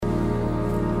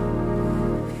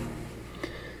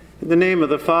In the name of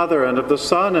the Father, and of the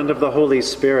Son, and of the Holy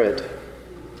Spirit.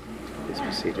 Please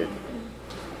be seated.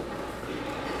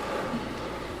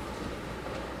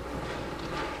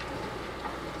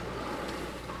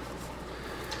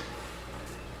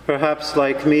 Perhaps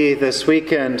like me this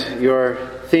weekend, you're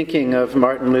thinking of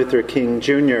Martin Luther King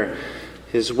Jr.,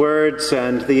 his words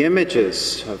and the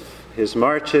images of his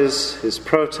marches, his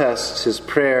protests, his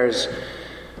prayers.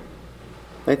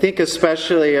 I think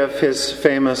especially of his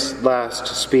famous last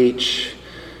speech,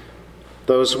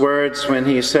 those words when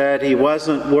he said he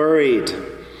wasn't worried,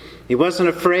 he wasn't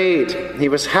afraid, he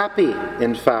was happy,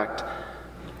 in fact.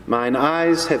 "Mine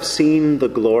eyes have seen the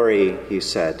glory," he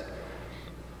said.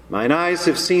 "Mine eyes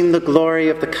have seen the glory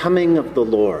of the coming of the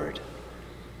Lord."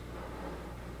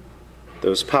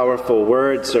 Those powerful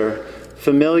words are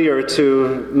familiar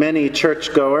to many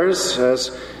churchgoers as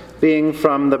being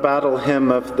from the battle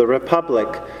hymn of the Republic.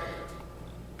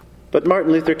 But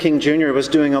Martin Luther King Jr. was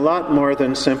doing a lot more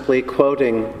than simply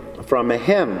quoting from a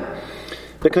hymn,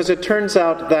 because it turns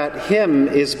out that hymn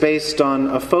is based on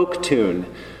a folk tune,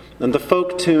 and the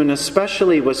folk tune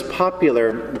especially was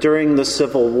popular during the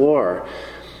Civil War.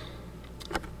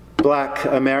 Black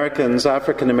Americans,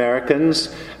 African Americans,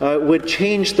 would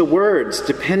change the words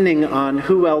depending on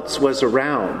who else was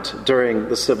around during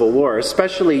the Civil War.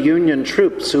 Especially Union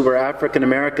troops who were African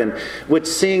American would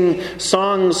sing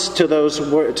songs to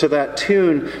that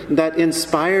tune that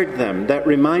inspired them, that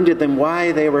reminded them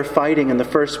why they were fighting in the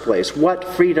first place, what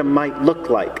freedom might look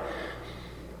like.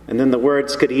 And then the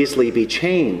words could easily be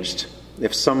changed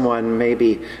if someone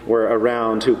maybe were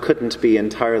around who couldn't be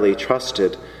entirely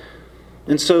trusted.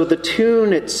 And so the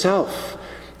tune itself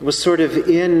was sort of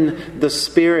in the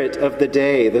spirit of the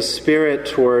day, the spirit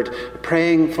toward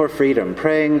praying for freedom,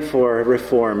 praying for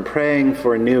reform, praying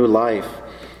for new life.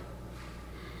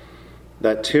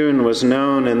 That tune was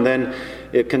known, and then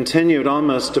it continued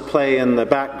almost to play in the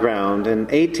background. In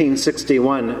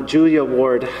 1861, Julia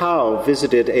Ward Howe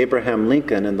visited Abraham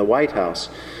Lincoln in the White House.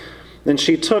 And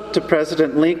she took to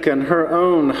President Lincoln her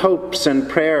own hopes and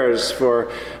prayers for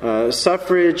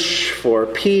suffrage, for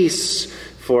peace,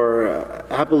 for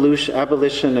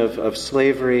abolition of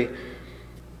slavery.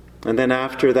 And then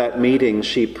after that meeting,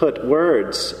 she put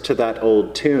words to that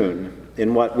old tune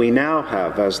in what we now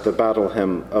have as the battle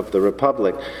hymn of the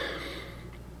Republic.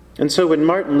 And so when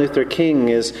Martin Luther King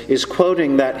is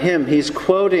quoting that hymn, he's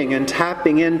quoting and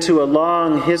tapping into a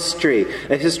long history,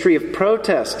 a history of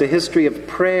protest, a history of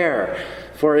prayer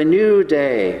for a new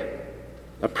day,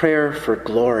 a prayer for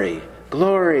glory.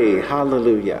 Glory,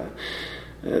 hallelujah.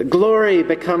 Glory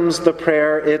becomes the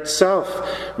prayer itself.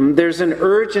 There's an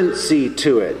urgency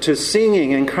to it, to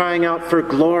singing and crying out for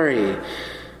glory.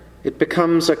 It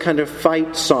becomes a kind of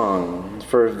fight song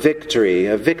for victory,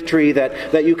 a victory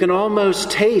that you can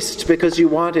almost taste because you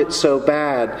want it so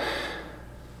bad.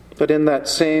 But in that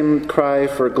same cry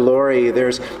for glory,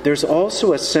 there's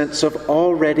also a sense of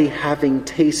already having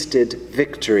tasted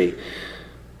victory.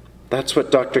 That's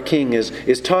what Dr. King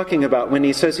is talking about when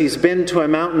he says he's been to a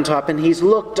mountaintop and he's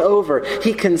looked over.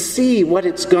 He can see what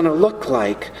it's going to look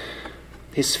like.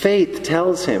 His faith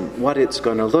tells him what it's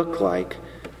going to look like.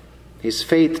 His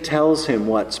faith tells him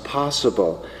what's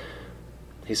possible.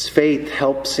 His faith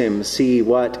helps him see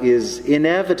what is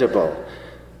inevitable.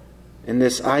 And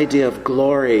this idea of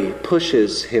glory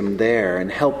pushes him there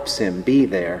and helps him be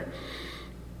there.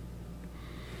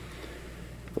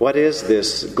 What is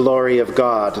this glory of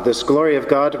God? This glory of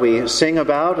God we sing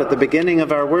about at the beginning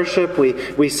of our worship.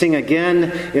 We sing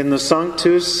again in the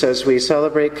Sanctus as we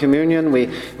celebrate communion.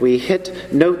 We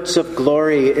hit notes of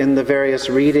glory in the various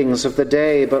readings of the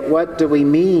day. But what do we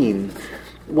mean?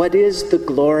 What is the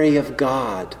glory of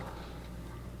God?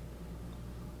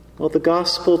 Well, the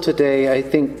gospel today, I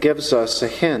think, gives us a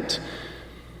hint.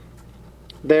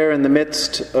 There in the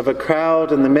midst of a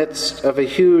crowd, in the midst of a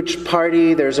huge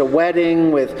party, there's a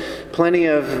wedding with plenty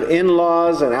of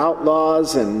in-laws and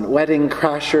outlaws and wedding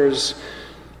crashers.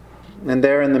 And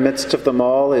there in the midst of them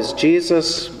all is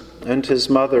Jesus and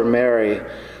his mother Mary.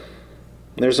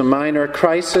 There's a minor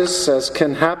crisis, as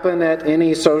can happen at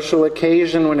any social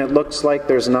occasion when it looks like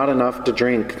there's not enough to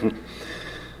drink.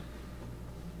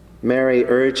 Mary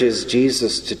urges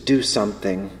Jesus to do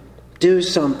something. Do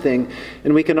something.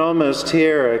 And we can almost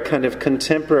hear a kind of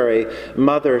contemporary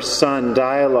mother-son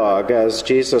dialogue as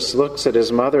Jesus looks at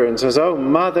his mother and says, "Oh,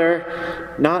 mother,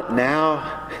 not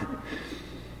now."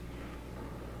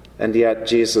 And yet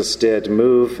Jesus did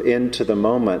move into the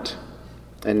moment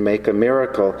and make a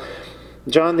miracle.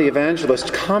 John the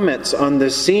Evangelist comments on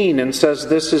this scene and says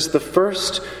this is the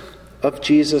first of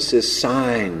Jesus'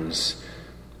 signs,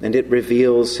 and it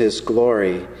reveals his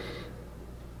glory.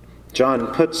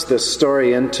 John puts this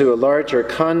story into a larger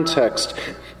context.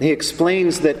 He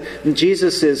explains that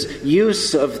Jesus'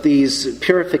 use of these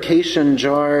purification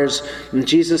jars,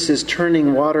 Jesus is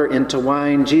turning water into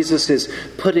wine, Jesus is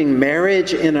putting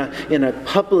marriage in a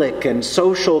public and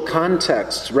social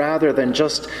context rather than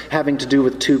just having to do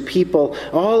with two people.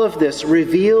 All of this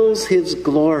reveals his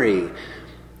glory.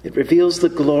 It reveals the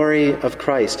glory of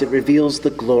Christ. It reveals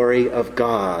the glory of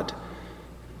God.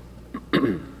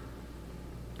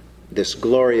 This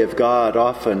glory of God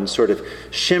often sort of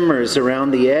shimmers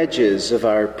around the edges of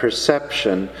our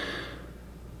perception.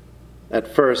 At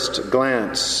first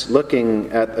glance,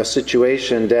 looking at a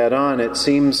situation dead on, it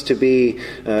seems to be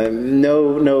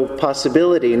no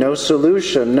possibility, no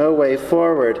solution, no way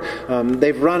forward.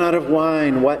 They've run out of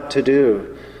wine, what to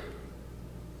do?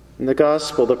 In the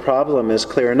gospel, the problem is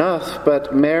clear enough,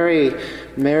 but Mary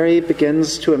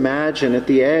begins to imagine at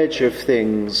the edge of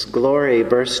things, glory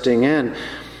bursting in.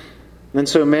 And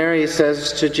so Mary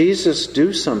says to Jesus,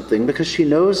 do something, because she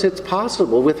knows it's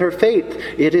possible. With her faith,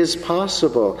 it is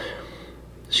possible.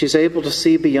 She's able to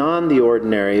see beyond the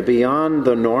ordinary, beyond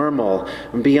the normal,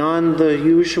 beyond the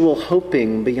usual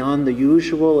hoping, beyond the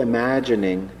usual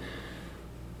imagining.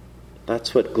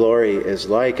 That's what glory is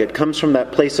like. It comes from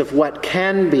that place of what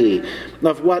can be,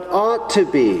 of what ought to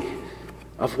be,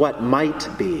 of what might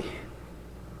be.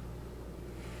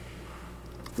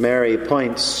 Mary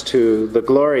points to the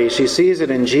glory. She sees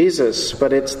it in Jesus,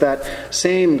 but it's that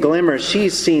same glimmer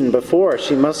she's seen before.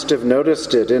 She must have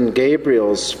noticed it in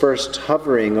Gabriel's first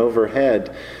hovering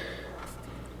overhead.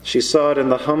 She saw it in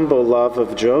the humble love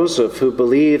of Joseph, who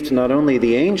believed not only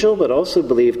the angel, but also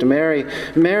believed Mary.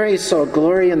 Mary saw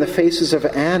glory in the faces of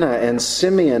Anna and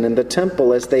Simeon in the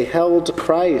temple as they held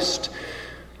Christ.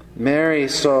 Mary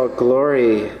saw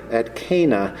glory at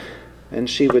Cana, and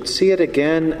she would see it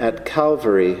again at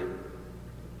Calvary.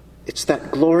 It's that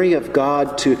glory of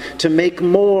God to make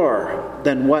more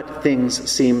than what things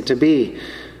seem to be.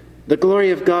 The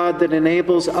glory of God that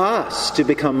enables us to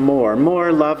become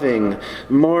more loving,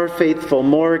 more faithful,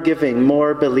 more giving,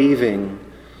 more believing.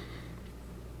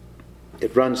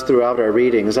 It runs throughout our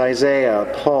readings.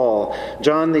 Isaiah, Paul,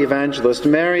 John the Evangelist,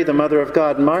 Mary, the Mother of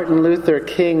God, Martin Luther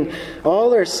King,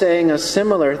 all are saying a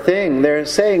similar thing. They're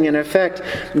saying, in effect,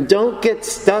 don't get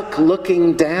stuck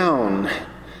looking down.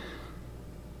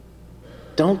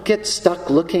 Don't get stuck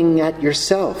looking at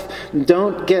yourself.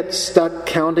 Don't get stuck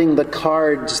counting the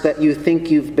cards that you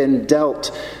think you've been dealt.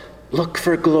 Look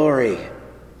for glory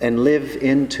and live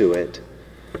into it.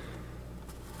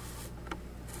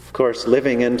 Of course,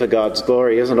 living into God's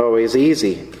glory isn't always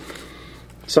easy.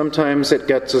 Sometimes it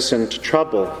gets us into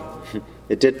trouble.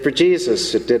 It did for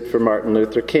Jesus. It did for Martin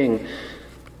Luther King.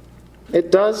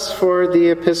 It does for the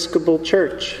Episcopal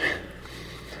Church.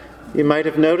 You might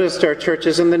have noticed our church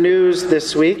is in the news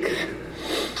this week.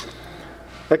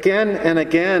 Again and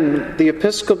again, the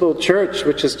Episcopal Church,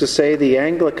 which is to say the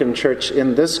Anglican Church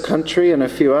in this country and a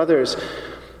few others,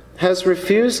 has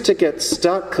refused to get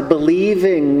stuck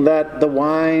believing that the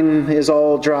wine is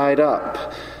all dried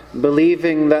up,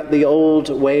 believing that the old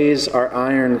ways are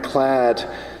ironclad,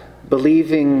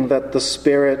 believing that the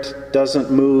Spirit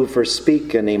doesn't move or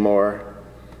speak anymore.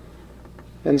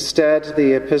 Instead,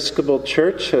 the Episcopal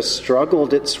Church has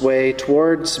struggled its way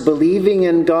towards believing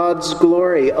in God's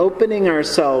glory, opening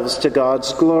ourselves to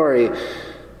God's glory.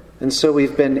 And so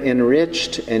we've been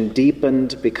enriched and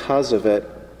deepened because of it.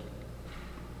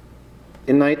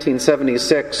 In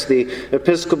 1976, the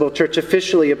Episcopal Church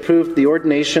officially approved the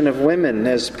ordination of women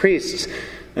as priests,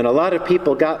 and a lot of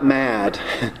people got mad.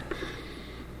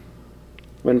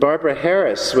 When Barbara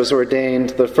Harris was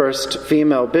ordained the first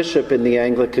female bishop in the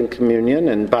Anglican Communion,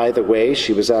 and by the way,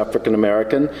 she was African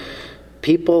American,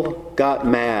 people got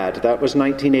mad. That was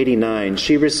 1989.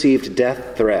 She received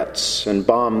death threats and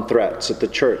bomb threats at the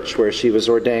church where she was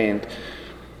ordained.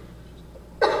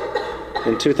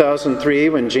 In 2003,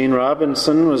 when Jean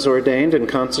Robinson was ordained and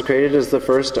consecrated as the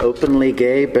first openly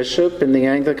gay bishop in the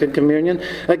Anglican Communion,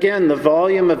 again, the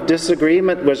volume of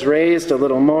disagreement was raised a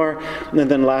little more. And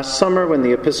then last summer, when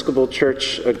the Episcopal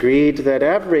Church agreed that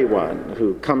everyone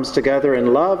who comes together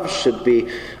in love should be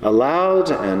allowed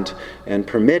and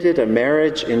permitted a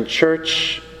marriage in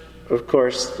church, of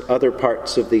course, other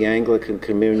parts of the Anglican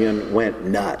Communion went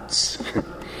nuts.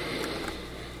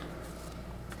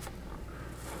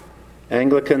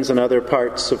 Anglicans in other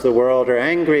parts of the world are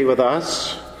angry with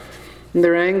us. And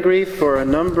they're angry for a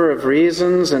number of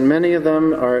reasons, and many of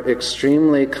them are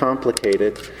extremely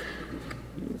complicated.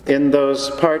 In those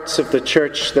parts of the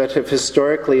church that have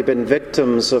historically been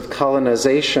victims of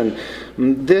colonization,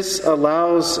 this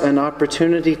allows an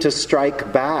opportunity to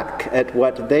strike back at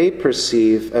what they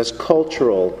perceive as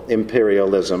cultural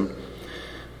imperialism.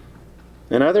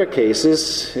 In other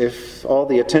cases, if all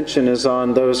the attention is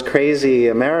on those crazy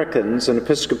Americans and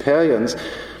Episcopalians,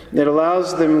 it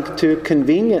allows them to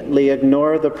conveniently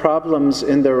ignore the problems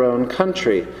in their own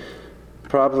country,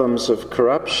 problems of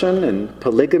corruption and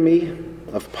polygamy,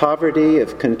 of poverty,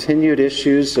 of continued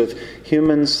issues of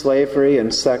human slavery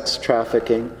and sex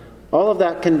trafficking. All of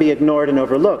that can be ignored and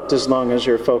overlooked as long as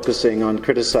you're focusing on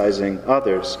criticizing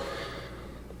others.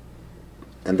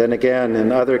 And then again,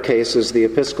 in other cases, the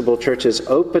Episcopal Church's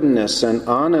openness and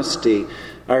honesty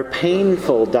are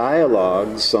painful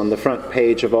dialogues on the front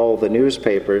page of all the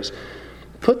newspapers,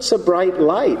 puts a bright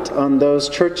light on those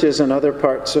churches and other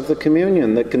parts of the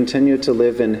communion that continue to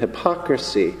live in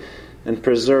hypocrisy and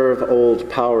preserve old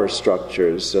power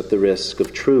structures at the risk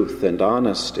of truth and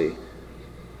honesty.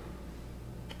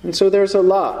 And so there's a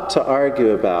lot to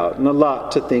argue about, and a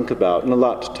lot to think about, and a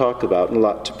lot to talk about, and a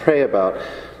lot to pray about.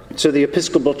 So the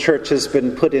Episcopal Church has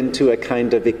been put into a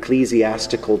kind of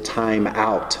ecclesiastical time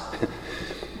out.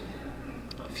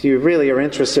 If you really are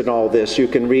interested in all this, you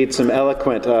can read some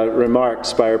eloquent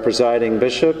remarks by our presiding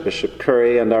bishop, Bishop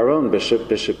Curry, and our own bishop,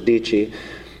 Bishop Dici.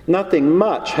 Nothing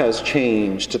much has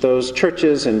changed. Those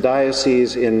churches and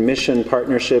dioceses in mission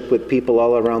partnership with people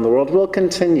all around the world will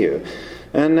continue.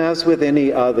 And as with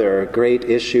any other great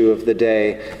issue of the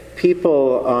day,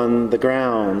 people on the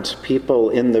ground, people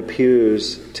in the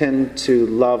pews, tend to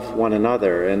love one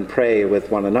another and pray with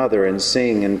one another and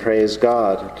sing and praise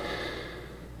God.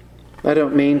 I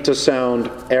don't mean to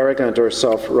sound arrogant or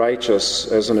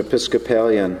self-righteous as an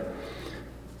Episcopalian,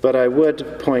 but I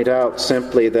would point out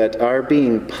simply that our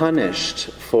being punished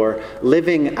for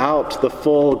living out the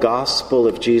full gospel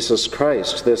of Jesus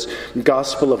Christ, this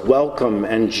gospel of welcome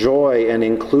and joy and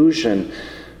inclusion,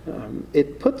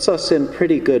 it puts us in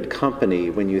pretty good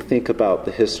company when you think about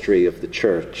the history of the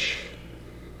church.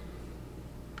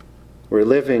 We're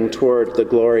living toward the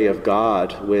glory of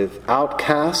God with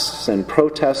outcasts and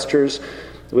protesters,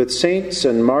 with saints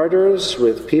and martyrs,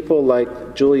 with people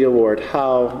like Julia Ward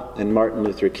Howe and Martin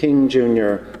Luther King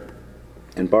Jr.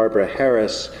 and Barbara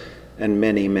Harris and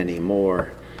many, many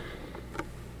more.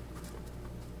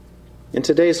 In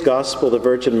today's gospel, the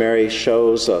Virgin Mary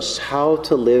shows us how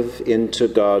to live into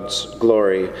God's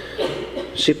glory.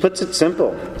 She puts it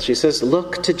simple. She says,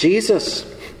 look to Jesus.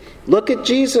 Look at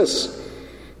Jesus.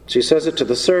 She says it to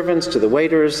the servants, to the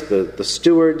waiters, the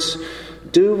stewards.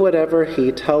 Do whatever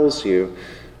he tells you.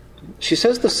 She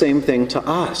says the same thing to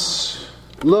us.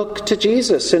 Look to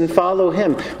Jesus and follow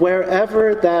him.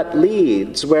 Wherever that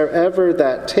leads, wherever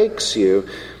that takes you,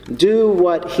 do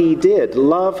what he did.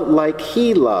 Love like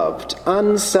he loved.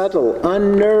 Unsettle,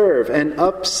 unnerve, and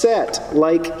upset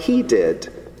like he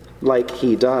did, like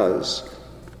he does.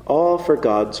 All for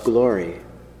God's glory.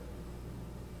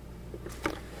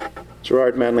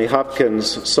 Gerard Manley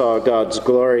Hopkins saw God's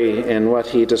glory in what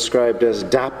he described as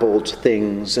dappled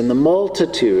things, in the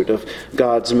multitude of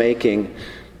God's making.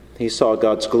 He saw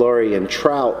God's glory in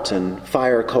trout and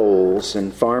fire coals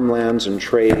and farmlands and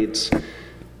trades.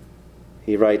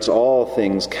 He writes all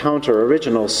things counter,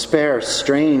 original, spare,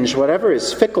 strange, whatever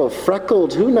is fickle,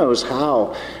 freckled, who knows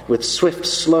how, with swift,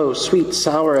 slow, sweet,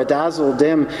 sour, adazzle,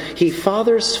 dim. He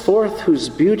fathers forth whose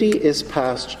beauty is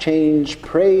past change.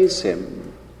 Praise him.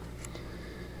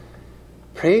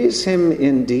 Praise him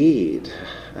indeed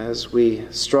as we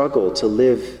struggle to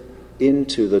live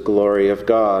into the glory of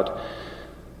God.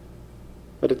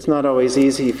 But it's not always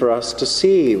easy for us to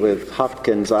see with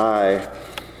Hopkins' eye.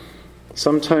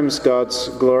 Sometimes God's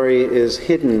glory is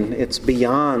hidden, it's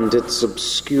beyond, it's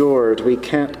obscured. We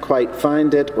can't quite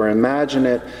find it or imagine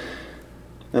it.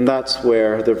 And that's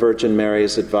where the Virgin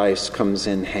Mary's advice comes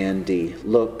in handy.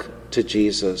 Look to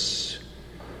Jesus.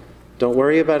 Don't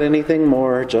worry about anything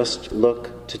more, just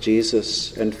look to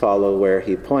Jesus and follow where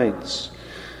he points.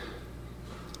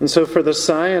 And so for the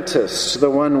scientist,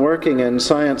 the one working in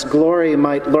science, glory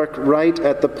might lurk right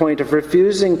at the point of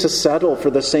refusing to settle for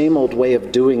the same old way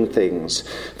of doing things,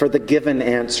 for the given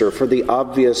answer, for the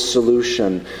obvious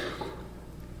solution.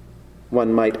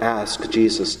 One might ask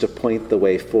Jesus to point the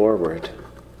way forward.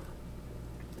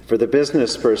 For the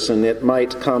business person, it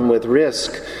might come with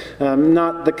risk,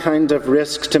 not the kind of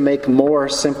risk to make more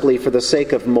simply for the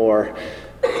sake of more,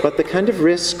 but the kind of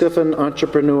risk of an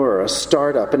entrepreneur, a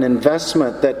startup, an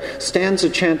investment that stands a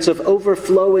chance of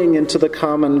overflowing into the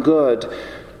common good.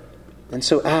 And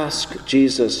so ask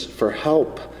Jesus for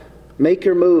help. Make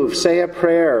your move, say a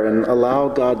prayer, and allow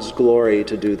God's glory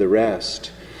to do the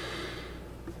rest.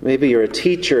 Maybe you're a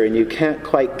teacher and you can't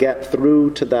quite get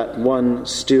through to that one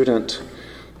student.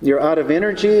 You're out of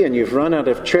energy and you've run out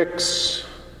of tricks.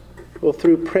 Well,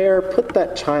 through prayer, put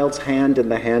that child's hand in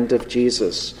the hand of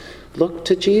Jesus. Look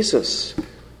to Jesus.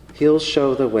 He'll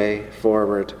show the way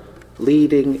forward,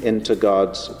 leading into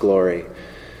God's glory.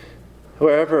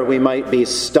 Wherever we might be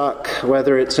stuck,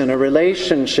 whether it's in a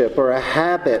relationship or a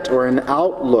habit or an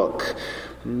outlook,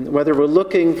 whether we're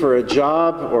looking for a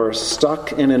job or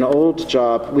stuck in an old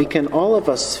job, we can all of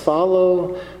us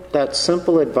follow that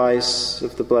simple advice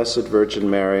of the Blessed Virgin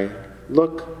Mary.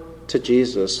 Look to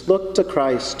Jesus, look to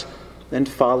Christ, and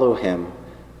follow him.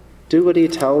 Do what he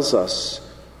tells us.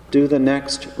 Do the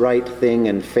next right thing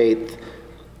in faith,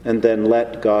 and then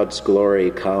let God's glory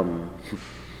come.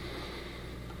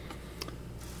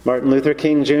 Martin Luther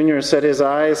King Jr. said his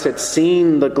eyes had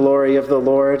seen the glory of the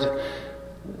Lord,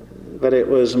 but it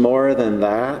was more than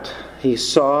that. He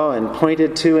saw and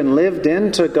pointed to and lived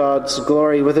into God's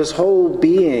glory with his whole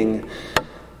being.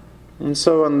 And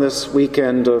so on this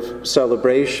weekend of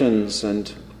celebrations,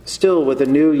 and still with the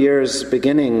New Year's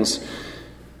beginnings,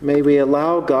 may we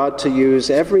allow God to use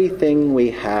everything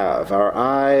we have, our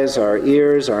eyes, our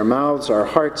ears, our mouths, our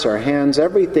hearts, our hands,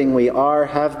 everything we are,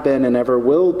 have been, and ever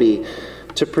will be,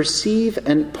 to perceive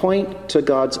and point to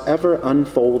God's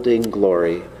ever-unfolding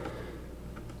glory.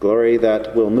 Glory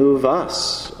that will move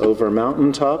us over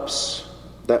mountaintops,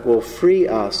 that will free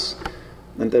us,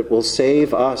 and that will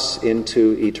save us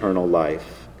into eternal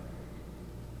life.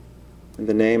 In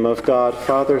the name of God,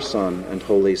 Father, Son, and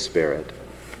Holy Spirit.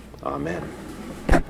 Amen.